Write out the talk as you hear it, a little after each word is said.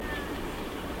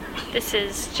This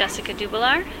is Jessica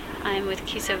Dubalar. I'm with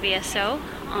CUSO-VSO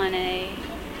on a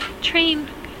train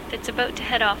that's about to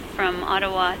head off from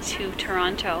Ottawa to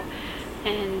Toronto.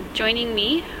 And joining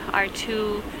me are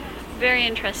two very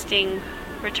interesting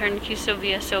returned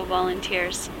CUSO-VSO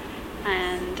volunteers.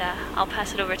 And I'll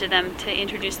pass it over to them to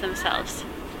introduce themselves.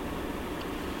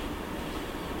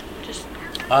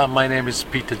 My name is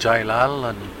Peter Jailall,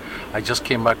 and I just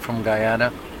came back from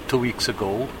Guyana 2 weeks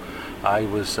ago. I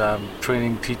was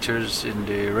training teachers in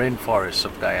the rainforests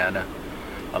of Guyana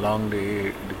along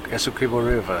the Essequibo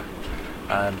River,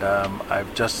 and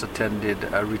I've just attended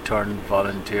a return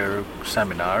volunteer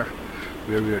seminar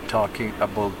where we are talking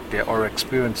about our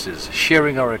experiences,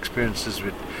 sharing our experiences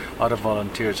with other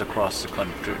volunteers across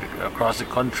the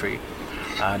country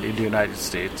and in the United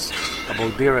States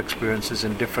about their experiences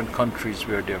in different countries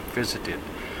where they've visited.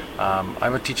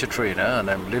 I'm a teacher trainer and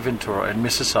I live in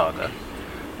Mississauga,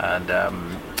 and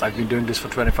I've been doing this for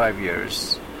 25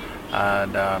 years,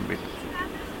 and I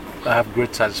have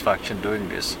great satisfaction doing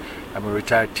this. I'm a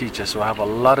retired teacher, so I have a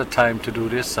lot of time to do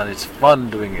this, and it's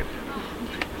fun doing it.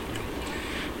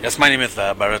 Yes, my name is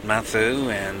Bharat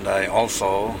Mathoo, and I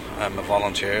also am a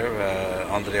volunteer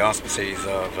under the auspices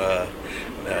of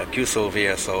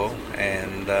CUSO-VSO,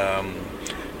 and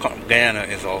Guyana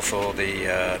is also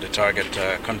the target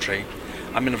country.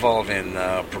 I'm involved in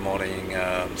promoting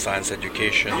science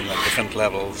education at different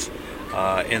levels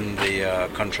in the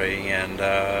country, and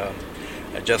I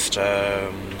just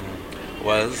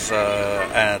was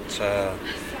at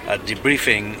a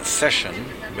debriefing session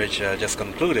which just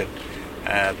concluded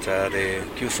at the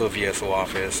CUSO-VSO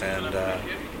office, and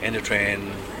in the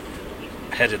train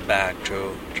headed back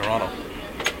to Toronto.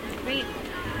 Great.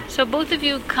 So both of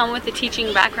you come with a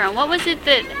teaching background. What was it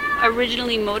that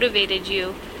originally motivated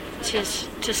you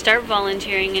to start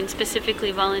volunteering, and specifically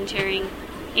volunteering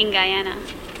in Guyana?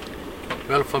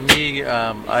 Well, for me,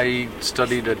 I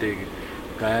studied at the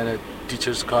Guyana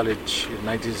Teachers College in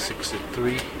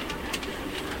 1963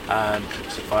 and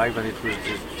 65, and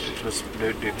it was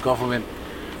the government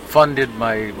funded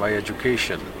my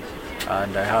education,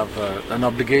 and I have an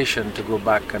obligation to go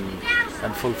back and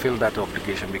fulfill that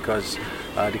obligation, because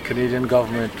the Canadian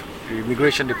government, the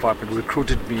immigration department,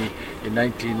 recruited me in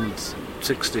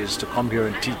 1960s to come here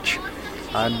and teach.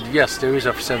 And yes, there is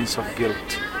a sense of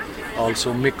guilt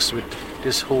also mixed with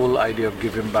this whole idea of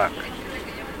giving back.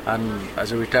 And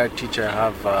as a retired teacher, I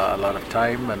have a lot of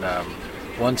time, and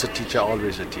once a teacher,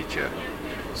 always a teacher.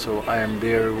 So I am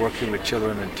there working with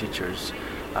children and teachers,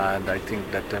 and I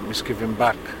think that is giving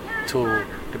back to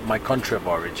my country of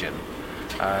origin.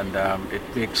 And it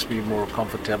makes me more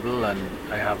comfortable, and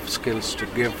I have skills to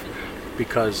give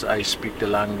because I speak the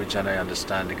language and I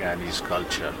understand the Guyanese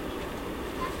culture.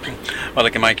 Well,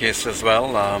 like in my case as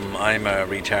well, I'm a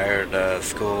retired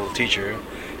school teacher,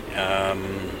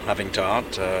 having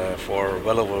taught for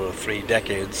well over 3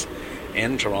 decades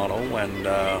in Toronto, and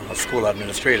a school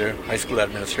administrator, high school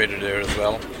administrator there as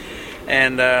well.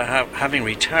 And having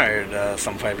retired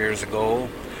some 5 years ago,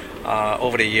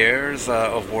 over the years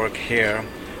of work here,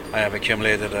 I have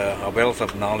accumulated a wealth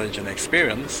of knowledge and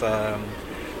experience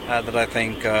that I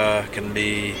think can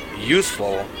be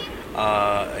useful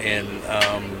in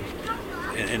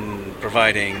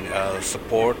providing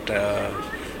support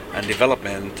and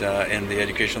development in the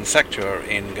education sector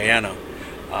in Guyana.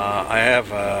 I have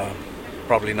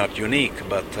probably not unique,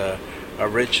 but a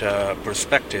rich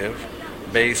perspective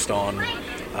based on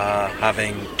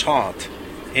having taught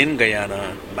in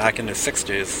Guyana back in the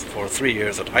 60s for 3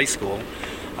 years at high school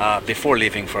before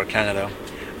leaving for Canada,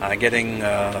 getting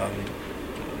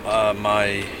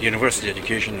my university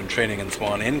education and training and so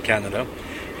on in Canada,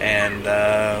 and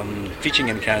teaching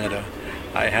in Canada.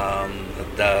 I have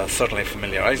that certainly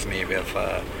familiarized me with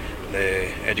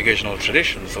the educational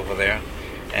traditions over there,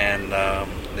 and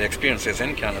the experiences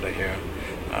in Canada here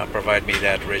provide me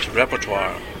that rich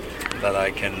repertoire that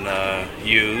I can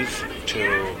use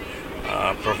to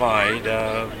provide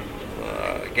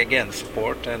again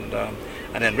support and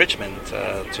enrichment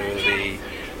to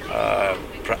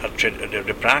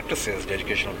the practices, the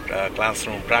educational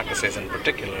classroom practices in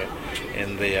particular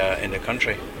in the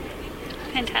country.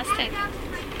 Fantastic.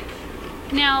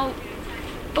 Now,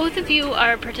 both of you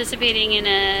are participating in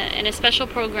a special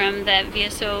program that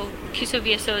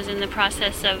CUSO-VSO is in the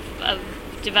process of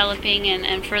developing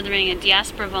and furthering, a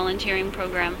diaspora volunteering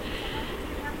program.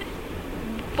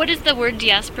 What does the word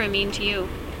diaspora mean to you?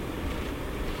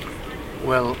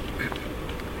 Well,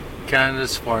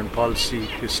 Canada's foreign policy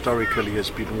historically has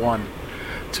been one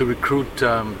to recruit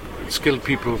skilled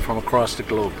people from across the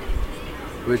globe,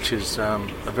 which is a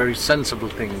very sensible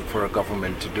thing for a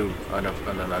government to do and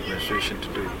an administration to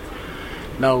do.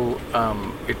 Now,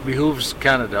 it behooves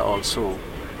Canada also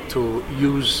to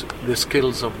use the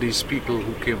skills of these people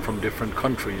who came from different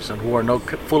countries and who are now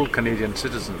full Canadian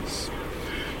citizens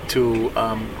to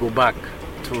go back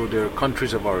to their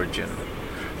countries of origin.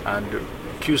 And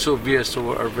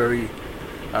CUSO-VSO are very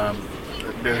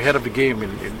they're ahead of the game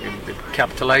in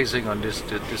capitalizing on this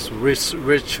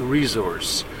rich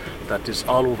resource that is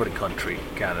all over the country,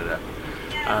 Canada.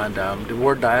 And the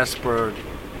word diaspora,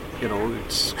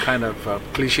 it's kind of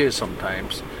cliche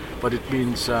sometimes, but it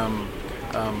means a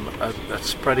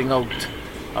spreading out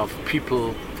of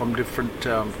people from different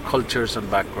cultures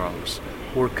and backgrounds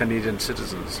who are Canadian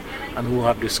citizens and who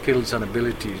have the skills and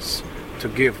abilities to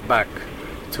give back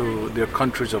to their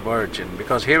countries of origin.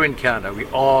 Because here in Canada, we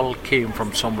all came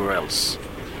from somewhere else,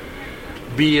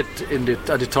 be it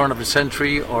at the turn of the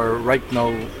century or right now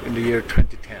in the year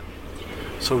 2010.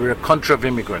 So we're a country of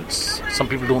immigrants. Some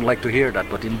people don't like to hear that,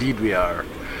 but indeed we are.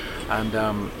 And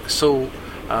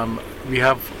we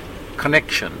have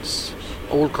connections,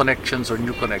 old connections or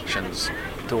new connections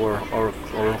to our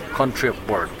country of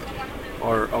birth,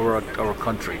 or our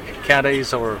country. Canada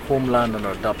is our homeland and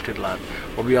our adopted land,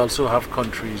 but we also have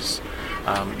countries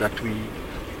that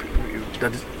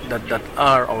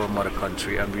are our mother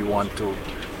country, and we want to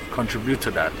contribute to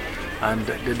that. And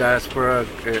the diaspora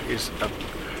is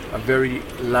a very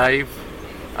live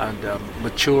and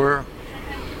mature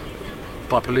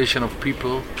population of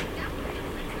people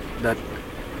that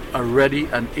are ready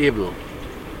and able,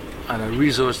 and a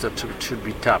resource that should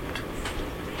be tapped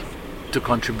to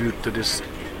contribute to this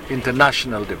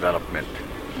international development.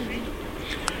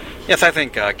 Yes, I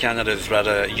think Canada is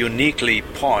rather uniquely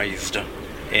poised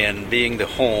in being the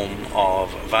home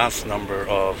of a vast number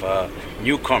of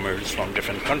newcomers from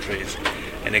different countries.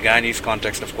 In the Guyanese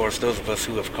context, of course, those of us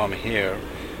who have come here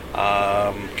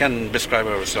can describe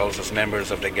ourselves as members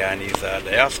of the Guyanese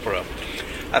diaspora.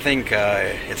 I think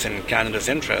it's in Canada's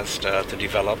interest to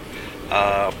develop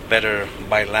better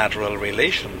bilateral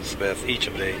relations with each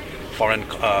of the foreign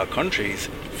countries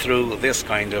through this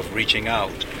kind of reaching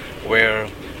out, where,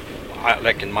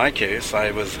 like in my case,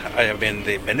 I have been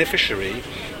the beneficiary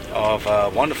of a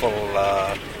wonderful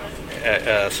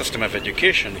system of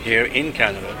education here in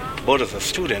Canada, both as a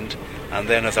student and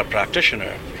then as a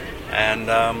practitioner. And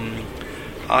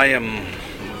I am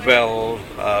well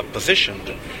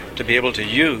positioned to be able to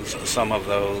use some of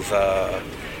those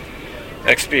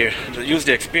use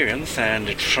the experience and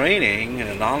the training and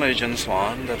the knowledge and so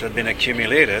on that had been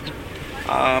accumulated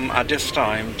at this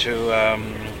time to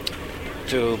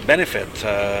benefit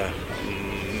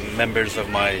members of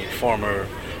my former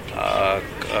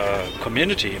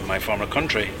community, my former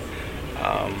country.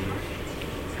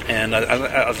 And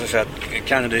as I said,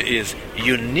 Canada is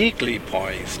uniquely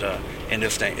poised in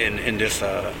this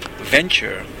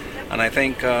venture. And I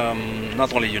think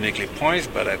not only uniquely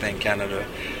poised, but I think Canada,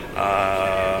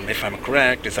 if I'm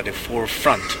correct, is at the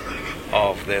forefront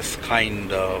of this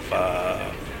kind of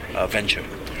venture.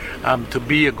 To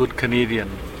be a good Canadian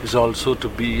is also to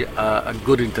be a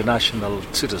good international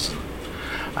citizen.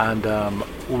 And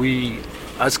we,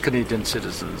 as Canadian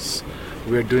citizens,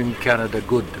 we're doing Canada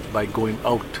good by going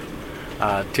out,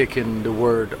 taking the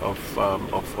word of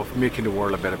making the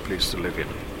world a better place to live in.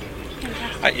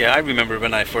 I remember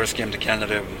when I first came to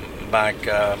Canada back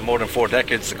more than 4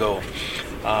 decades ago.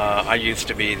 I used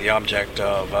to be the object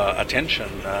of attention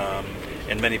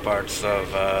in many parts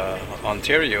of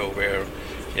Ontario, where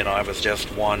I was just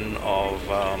one of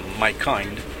my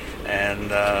kind,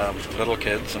 and little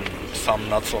kids and some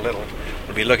not so little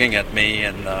would be looking at me,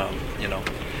 and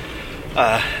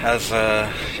as a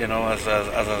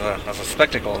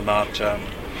spectacle, not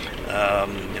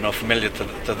familiar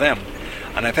to them.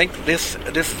 And I think this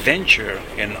venture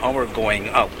in our going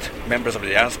out, members of the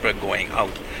diaspora going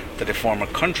out to the former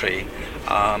country,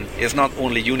 is not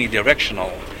only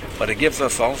unidirectional, but it gives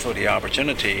us also the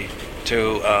opportunity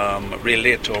to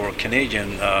relate to our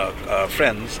Canadian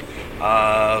friends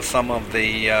some of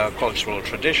the cultural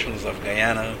traditions of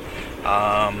Guyana.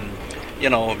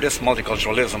 This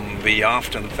multiculturalism, we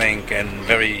often think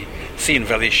see in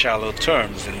very shallow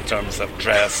terms, in terms of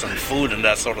dress and food and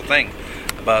that sort of thing.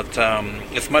 But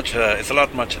it's a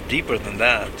lot much deeper than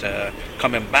that.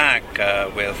 Coming back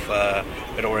with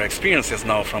our experiences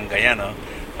now from Guyana,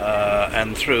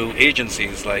 and through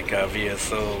agencies like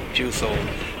VSO, CUSO,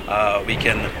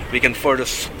 we can further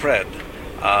spread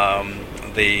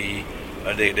the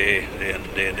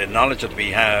knowledge that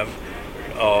we have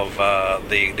of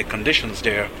the conditions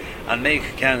there, and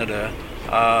make Canada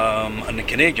and the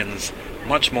Canadians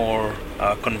much more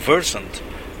conversant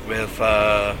with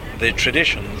the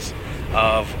traditions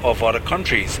of other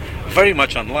countries, very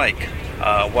much unlike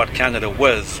what Canada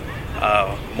was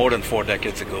more than 4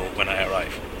 decades ago when I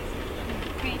arrived.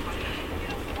 Great.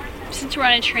 Since we're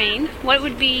on a train, what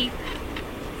would be,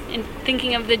 in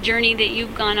thinking of the journey that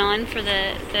you've gone on for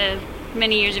the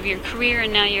many years of your career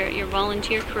and now your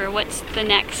volunteer career, what's the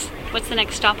next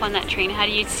stop on that train? How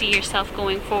do you see yourself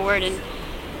going forward and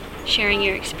sharing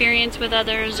your experience with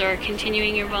others or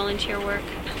continuing your volunteer work?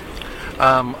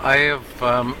 I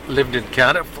have lived in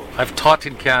Canada. I've taught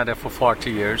in Canada for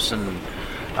 40 years and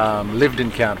lived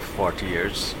in Canada for 40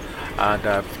 years. And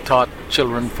I've taught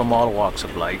children from all walks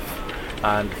of life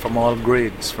and from all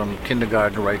grades, from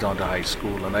kindergarten right on to high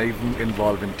school. And I'm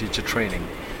involved in teacher training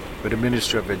with the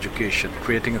Ministry of Education,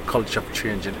 creating a culture of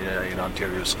change in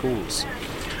Ontario schools.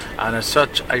 And as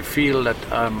such, I feel that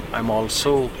I'm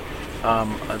also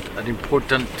an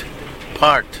important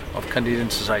part of Canadian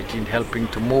society in helping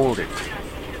to mold it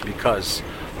because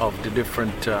of the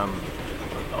different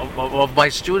of my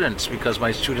students, because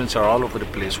my students are all over the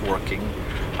place working,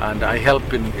 and I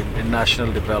help in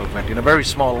national development in a very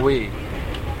small way,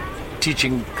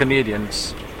 teaching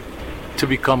Canadians to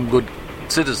become good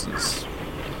citizens.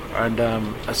 And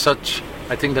as such,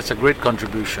 I think that's a great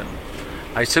contribution.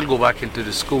 I still go back into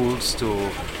the schools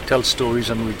to tell stories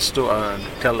and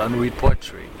read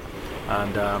poetry,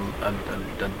 and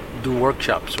do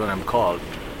workshops when I'm called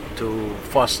to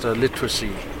foster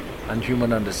literacy and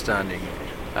human understanding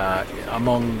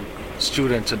among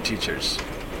students and teachers.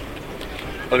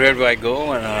 Well, where do I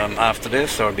go and after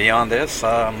this or beyond this?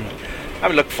 I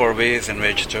will look for ways in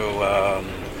which to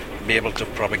be able to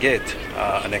propagate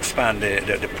and expand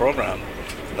the program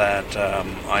that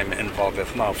I'm involved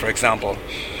with now. For example,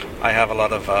 I have a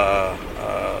lot of,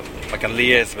 I can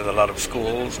liaise with a lot of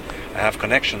schools. I have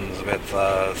connections with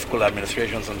school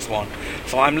administrations and so on.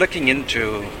 So I'm looking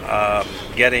into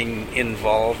getting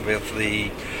involved with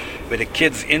the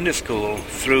kids in the school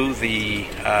through the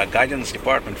guidance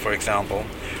department, for example,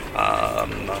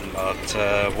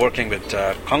 working with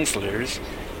counselors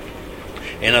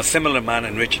in a similar manner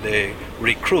in which they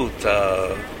recruit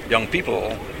young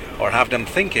people or have them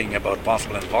thinking about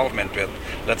possible involvement with,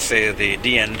 let's say, the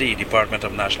DND, Department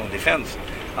of National Defense.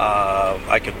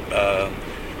 I could,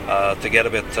 together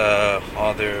with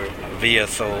other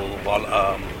VSO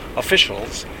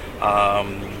officials,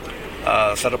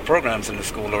 set up programs in the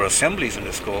school or assemblies in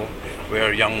the school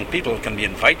where young people can be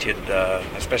invited,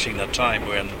 especially in a time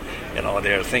when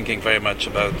they're thinking very much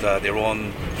about their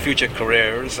own future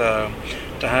careers,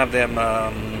 to have them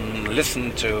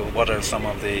listen to what are some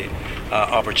of the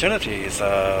opportunities,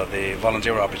 the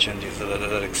volunteer opportunities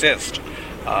that exist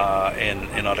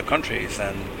in other countries,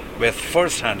 and with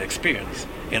first-hand experience.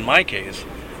 In my case,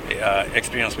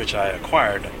 experience which I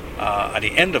acquired at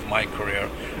the end of my career,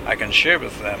 I can share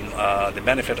with them the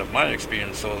benefit of my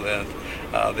experience so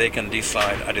that they can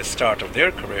decide at the start of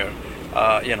their career,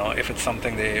 if it's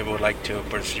something they would like to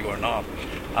pursue or not.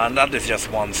 And that is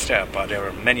just one step. There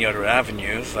are many other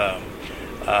avenues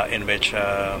in which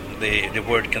the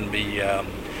word can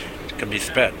be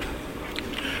spread.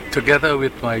 Together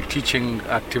with my teaching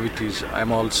activities,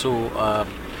 I'm also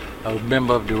a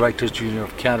member of the Writers' Union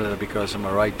of Canada because I'm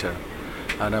a writer,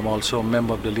 and I'm also a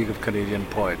member of the League of Canadian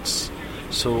Poets.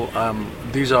 So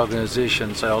these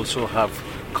organizations, I also have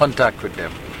contact with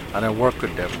them, and I work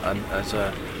with them. And as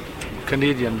a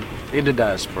Canadian in the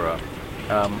diaspora,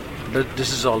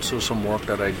 this is also some work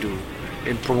that I do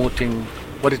in promoting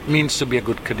what it means to be a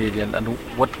good Canadian and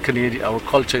what our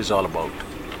culture is all about.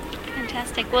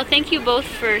 Fantastic. Well, thank you both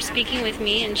for speaking with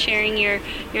me and sharing your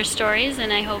stories,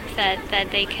 and I hope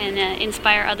that they can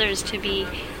inspire others to be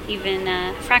even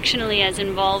fractionally as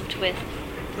involved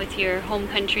with your home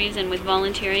countries and with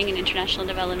volunteering and international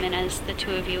development as the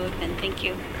two of you have been. Thank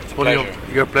you. It's a pleasure.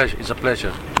 Your pleasure. It's a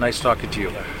pleasure. Nice talking to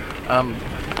you.